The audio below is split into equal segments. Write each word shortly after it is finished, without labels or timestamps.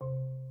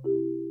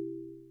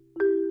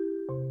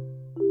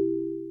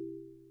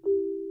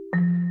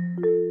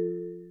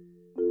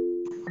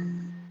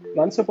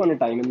Once upon a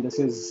time, and this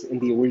is in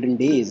the olden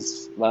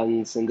days,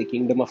 once in the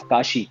kingdom of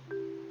Kashi,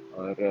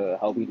 or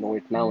how we know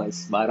it now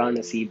as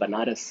Varanasi,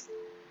 Banaras,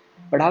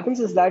 what happens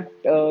is that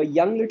a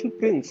young little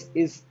prince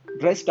is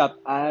dressed up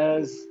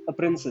as a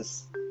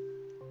princess.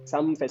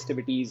 Some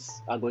festivities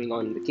are going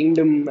on in the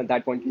kingdom at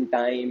that point in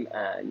time,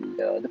 and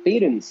the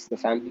parents, the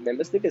family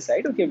members, they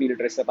decide, okay, we'll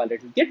dress up our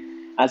little kid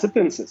as a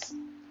princess.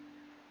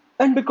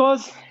 And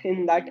because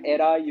in that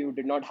era you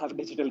did not have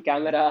digital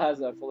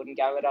cameras or phone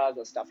cameras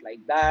or stuff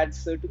like that,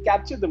 so to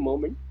capture the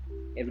moment,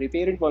 every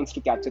parent wants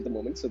to capture the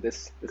moment. So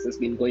this has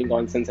been going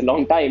on since a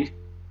long time.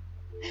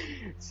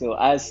 So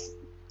as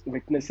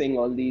witnessing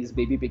all these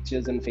baby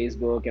pictures on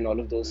Facebook and all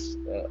of those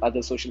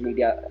other social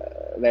media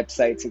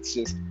websites,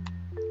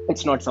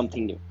 it's not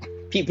something new.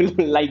 People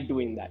like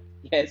doing that.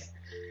 Yes,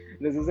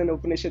 this is an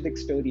Upanishadic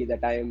story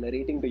that I am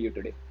narrating to you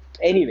today.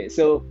 Anyway,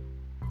 so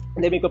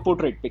they make a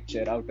portrait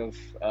picture out of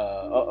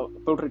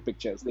portrait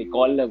pictures. They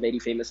call a very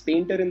famous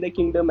painter in the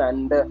kingdom,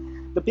 and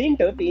the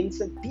painter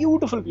paints a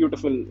beautiful,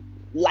 beautiful,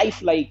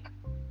 lifelike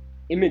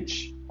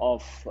image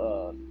of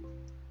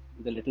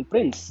the little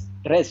prince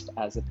dressed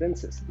as a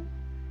princess.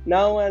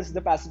 Now, as the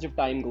passage of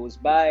time goes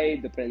by,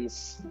 the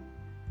prince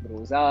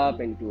grows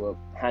up into a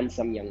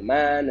handsome young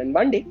man, and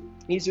one day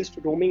he's just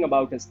roaming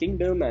about his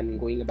kingdom and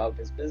going about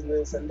his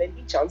business, and then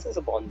he chances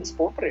upon this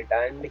portrait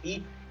and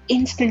he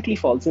instantly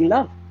falls in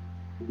love.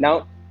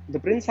 Now, the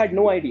prince had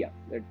no idea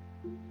that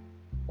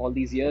all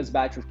these years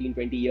back, 15,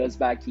 20 years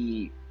back,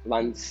 he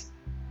once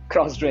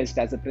cross dressed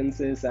as a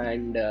princess,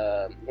 and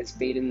his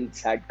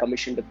parents had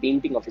commissioned a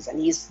painting of his, and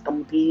he's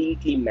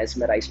completely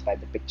mesmerized by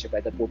the picture, by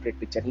the portrait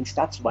picture. He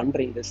starts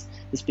wondering, this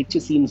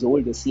picture seems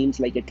old, this seems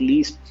like at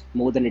least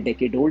more than a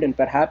decade old, and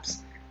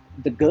perhaps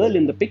the girl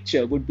in the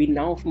picture would be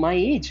now of my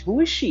age. Who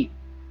is she?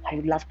 I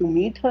would love to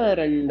meet her,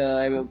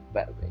 and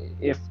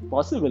if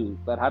possible,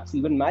 perhaps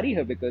even marry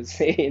her,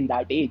 because in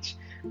that age,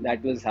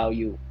 that was how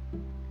you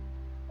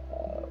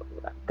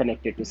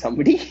connected to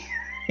somebody.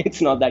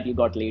 It's not that you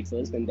got laid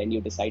first and then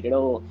you decided,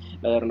 oh,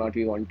 whether or not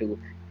we want to.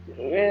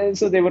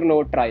 So there were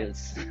no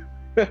trials.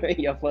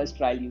 Your first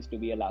trial used to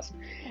be your last.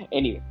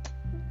 Anyway,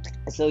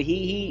 so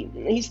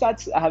he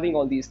starts having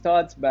all these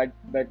thoughts, but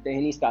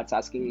then he starts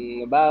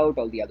asking about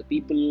all the other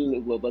people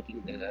who were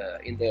working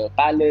in the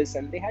palace,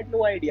 and they had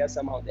no idea.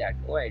 Somehow they had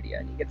no idea,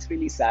 and he gets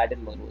really sad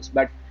and morose.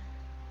 But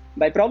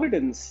by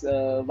providence,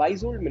 a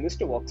wise old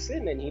minister walks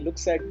in and he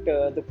looks at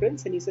the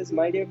prince and he says,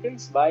 "My dear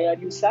prince, why are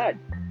you sad?"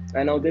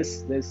 And now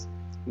this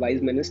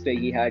wise minister,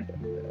 he had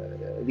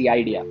the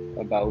idea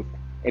about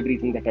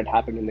everything that had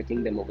happened in the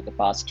kingdom over the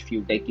past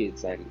few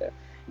decades, and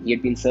he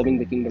had been serving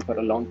the kingdom for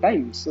a long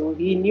time. So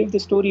he knew the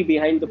story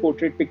behind the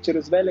portrait picture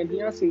as well, and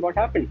he asked him, "What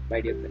happened,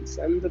 my dear prince?"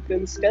 And the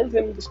prince tells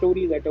him the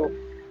story that, "Oh,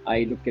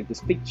 I look at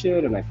this picture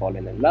and I fall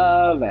in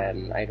love,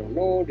 and I don't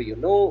know, do you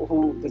know who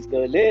this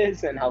girl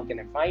is, and how can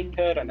I find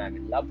her, and I'm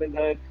in love with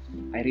her.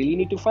 I really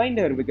need to find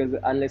her, because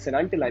unless and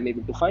until I'm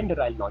able to find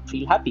her, I'll not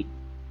feel happy."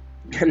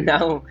 And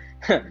now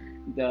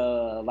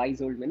the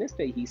wise old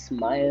minister, he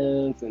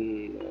smiles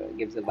and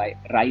gives a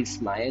wry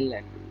smile,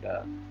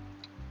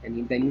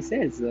 and then he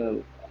says,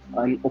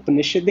 an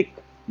Upanishadic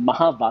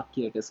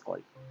Mahavakya it is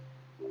called,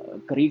 a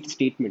great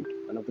statement,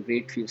 one of the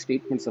great few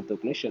statements of the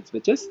Upanishads,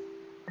 which is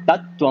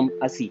Tat Tvam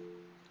Asi.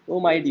 Oh,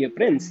 my dear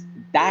prince,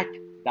 that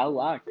thou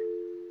art,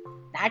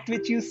 that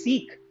which you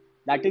seek,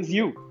 that is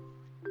you.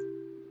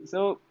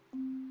 So,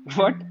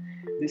 what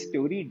this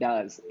story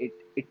does,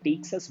 it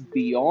takes us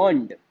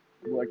beyond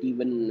what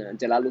even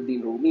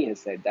Jalaluddin Rumi has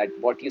said, that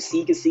what you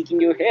seek is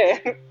seeking you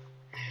here.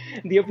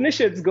 The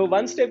Upanishads go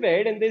one step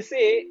ahead and they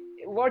say,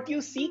 what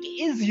you seek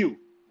is you.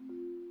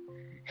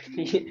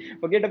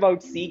 Forget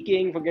about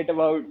seeking, forget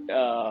about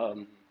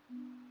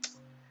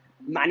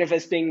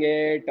manifesting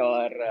it,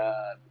 or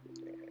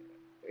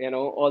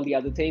all the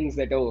other things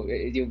that, oh,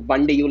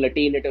 one day you'll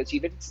attain it or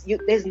achieve it.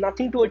 There's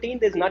nothing to attain,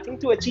 there's nothing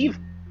to achieve.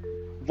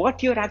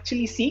 What you're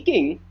actually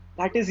seeking,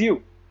 that is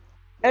you.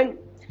 And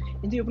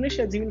in the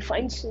Upanishads, you will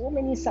find so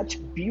many such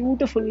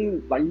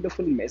beautiful,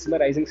 wonderful,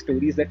 mesmerizing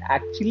stories that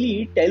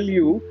actually tell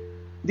you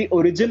the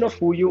origin of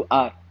who you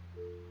are.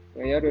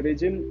 Your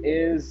origin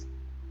is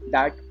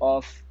that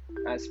of,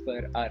 as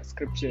per our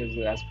scriptures,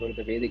 as per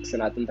the Vedic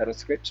Sanatana Dharma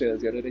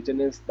scriptures, your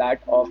origin is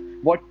that of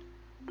what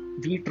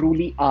we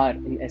truly are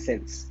in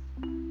essence.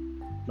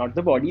 Not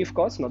the body, of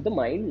course, not the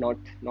mind, not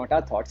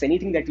our thoughts,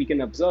 anything that we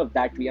can observe,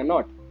 that we are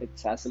not.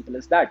 It's as simple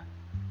as that.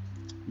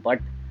 But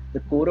the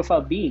core of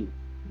our being,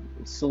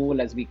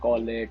 soul as we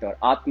call it, or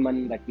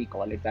Atman that we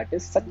call it, that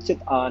is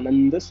Satchit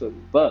Ananda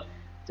Swarupa,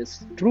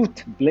 just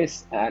truth,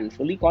 bliss, and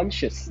fully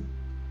conscious.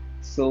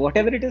 So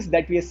whatever it is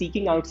that we are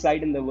seeking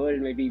outside in the world,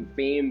 maybe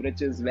fame,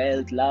 riches,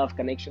 wealth, love,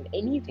 connection,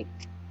 anything,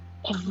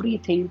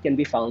 everything can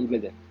be found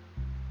within.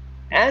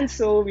 And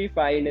so we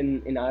find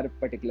in our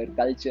particular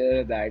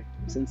culture that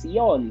since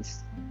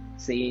eons,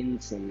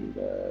 saints and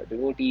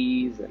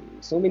devotees and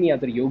so many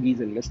other yogis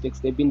and mystics,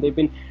 they've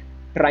been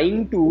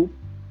trying to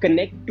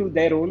connect to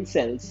their own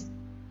selves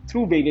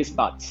through various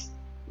paths.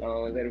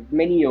 Now, there are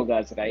many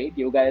yogas, right?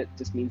 Yoga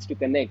just means to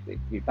connect. It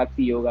could be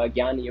Bhakti Yoga,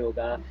 Jnana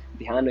Yoga,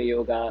 Dhyana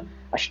Yoga,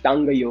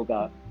 Ashtanga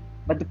Yoga.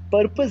 But the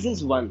purpose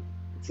is one.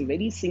 It's a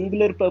very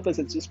singular purpose.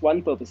 It's just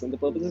one purpose. And the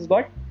purpose is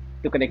what?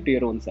 To connect to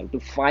your own self, to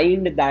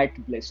find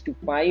that bliss, to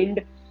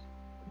find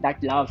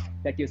that love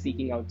that you're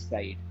seeking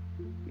outside.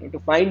 To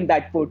find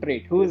that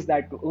portrait. Who is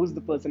that? Who's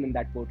the person in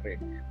that portrait?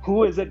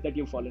 Who is it that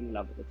you've fallen in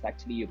love with? It's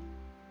actually you.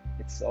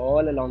 It's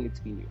all along, it's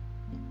been you.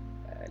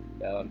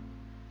 And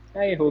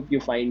I hope you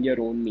find your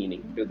own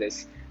meaning to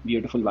this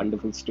beautiful,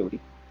 wonderful story.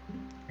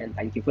 And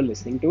thank you for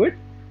listening to it.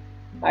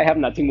 I have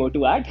nothing more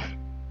to add.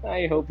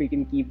 I hope we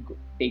can keep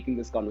taking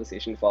this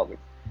conversation forward.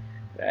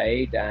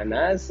 Right? And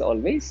as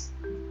always,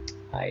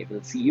 I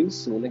will see you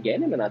soon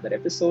again in another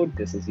episode.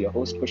 This is your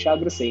host,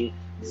 Kushagra Singh,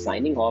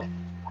 signing off.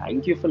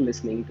 Thank you for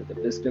listening to the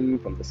Wisdom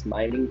from the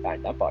Smiling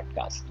Panda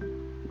podcast.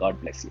 God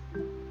bless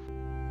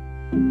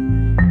you.